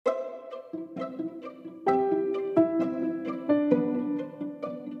Pixie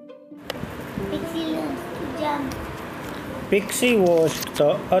learns to jump. Pixie watched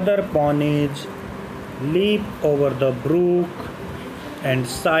the other ponies leap over the brook and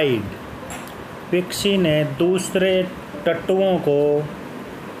sighed. Pixie ने दूसरे टट्टुओं को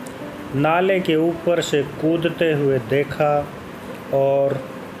नाले के ऊपर से कूदते हुए देखा और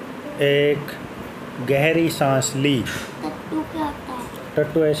एक गहरी सांस ली। टट्टू क्या होता है?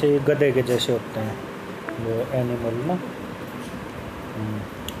 टट्टू ऐसे ही गधे के जैसे होते हैं, वो एनिमल ना।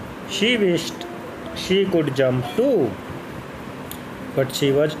 She wished she could jump too, but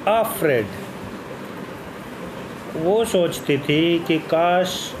she was afraid. वो सोचती थी कि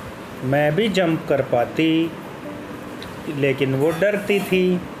काश मैं भी जंप कर पाती, लेकिन वो डरती थी।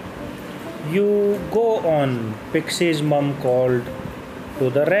 You go on, Pixie's mom called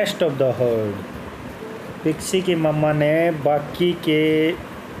to the rest of the herd. Pixie की मम्मा ने बाकी के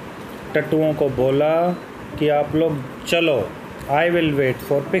टट्टुओं को बोला कि आप लोग चलो, I will wait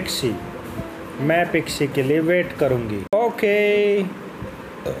for Pixie. मैं पिक्सी के लिए वेट करूँगी। Okay,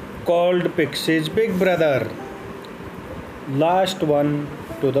 called Pixie's big brother. Last one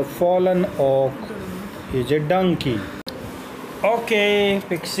to the fallen oak is a donkey. Okay,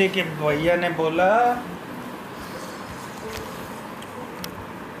 pixie के भैया ने बोला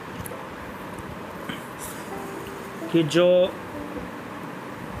कि जो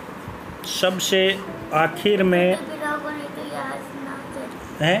सबसे आखिर में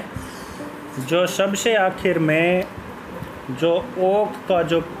है, जो सबसे आखिर में जो ओक का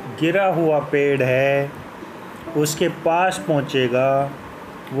जो गिरा हुआ पेड़ है उसके पास पहुंचेगा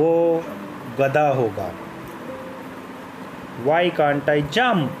वो गधा होगा। Why can't I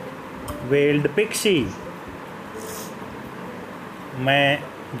jump? wailed Pixie. मैं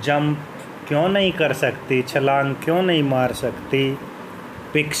जंप क्यों नहीं कर सकती, छलांग क्यों नहीं मार सकती?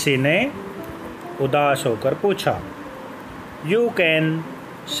 पिक्सी ने उदास होकर पूछा। You can,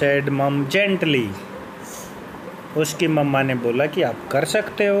 said mom gently. उसकी मम्मा ने बोला कि आप कर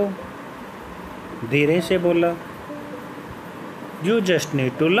सकते हो, धीरे से बोला। You just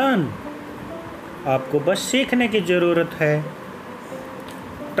need to learn. आपको बस सीखने की ज़रूरत है।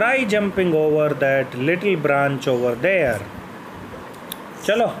 Try jumping over that little branch over there.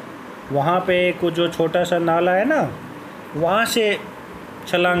 चलो, वहाँ पे एक जो छोटा सा नाला है ना, वहाँ से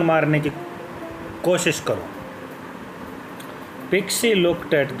छलांग मारने की कोशिश करो। Pixie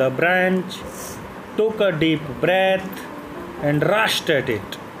looked at the branch, took a deep breath and rushed at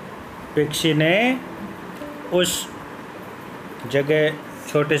it. Pixie ने उस जगह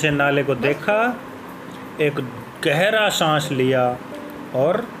छोटे से नाले को देखा, एक गहरा सांस लिया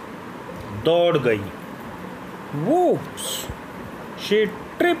और दौड़ गई। Whoops! She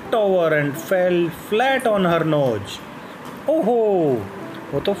tripped over and fell flat on her nose. ओहो,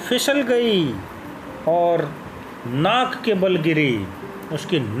 वो तो फिसल गई और नाक के बल गिरी,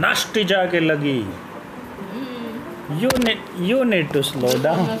 उसकी नाश्ती जाके लगी। You need to slow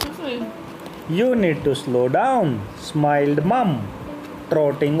down. You need to slow down, smiled mom,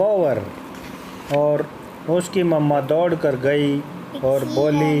 trotting over. और उसकी मम्मा दौड़ कर गई और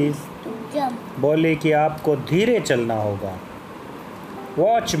बोली कि आपको धीरे चलना होगा।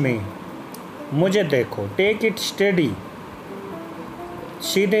 Watch me, मुझे देखो, take it steady,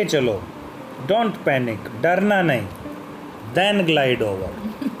 सीधे चलो, डोंट पैनिक, डरना नहीं, देन ग्लाइड ओवर,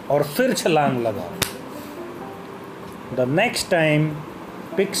 और फिर छलांग लगाओ। The next time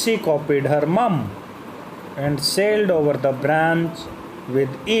Pixie copied her mum and sailed over the branch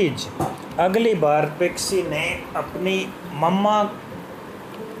with ease. अगली बार पिक्सी ने अपनी मम्मा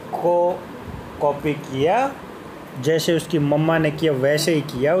को कॉपी किया, जैसे उसकी मम्मा ने किया वैसे ही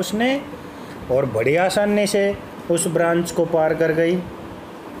किया उसने, और बड़ी आसानी से उस ब्रांच को पार कर गई।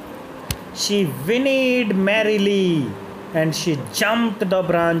 She whinnied merrily and she jumped the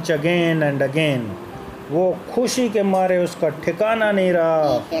branch again and again. वो खुशी के मारे उसका ठिकाना नहीं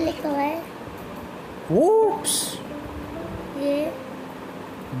रहा। क्या लिखा हुआ है? Whoops! ये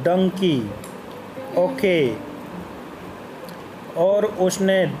डंकी। ओके। और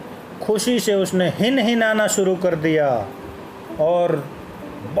उसने खुशी से उसने हिनहिनाना शुरू कर दिया और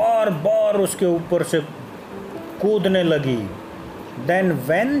बार बार उसके ऊपर से कूदने लगी। Then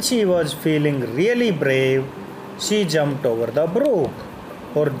when she was feeling really brave, she jumped over the brook.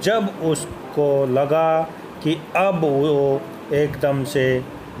 और जब उसको लगा कि अब वो एकदम से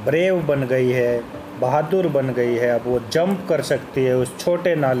ब्रेव बन गई है, बहादुर बन गई है, अब वो जंप कर सकती है उस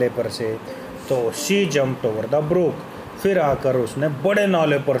छोटे नाले पर से, तो she jumped over the brook. फिर आकर उसने बड़े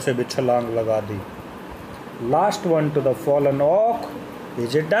नाले पर से भी छलांग लगा दी। Last one to the fallen oak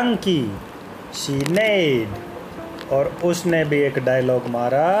is a donkey. She neighed. और उसने भी एक डायलॉग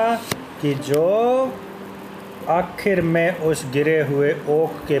मारा कि जो आखिर में उस गिरे हुए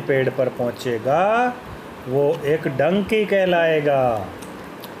ओक के पेड़ पर पहुंचेगा वो एक डंकी कहलाएगा।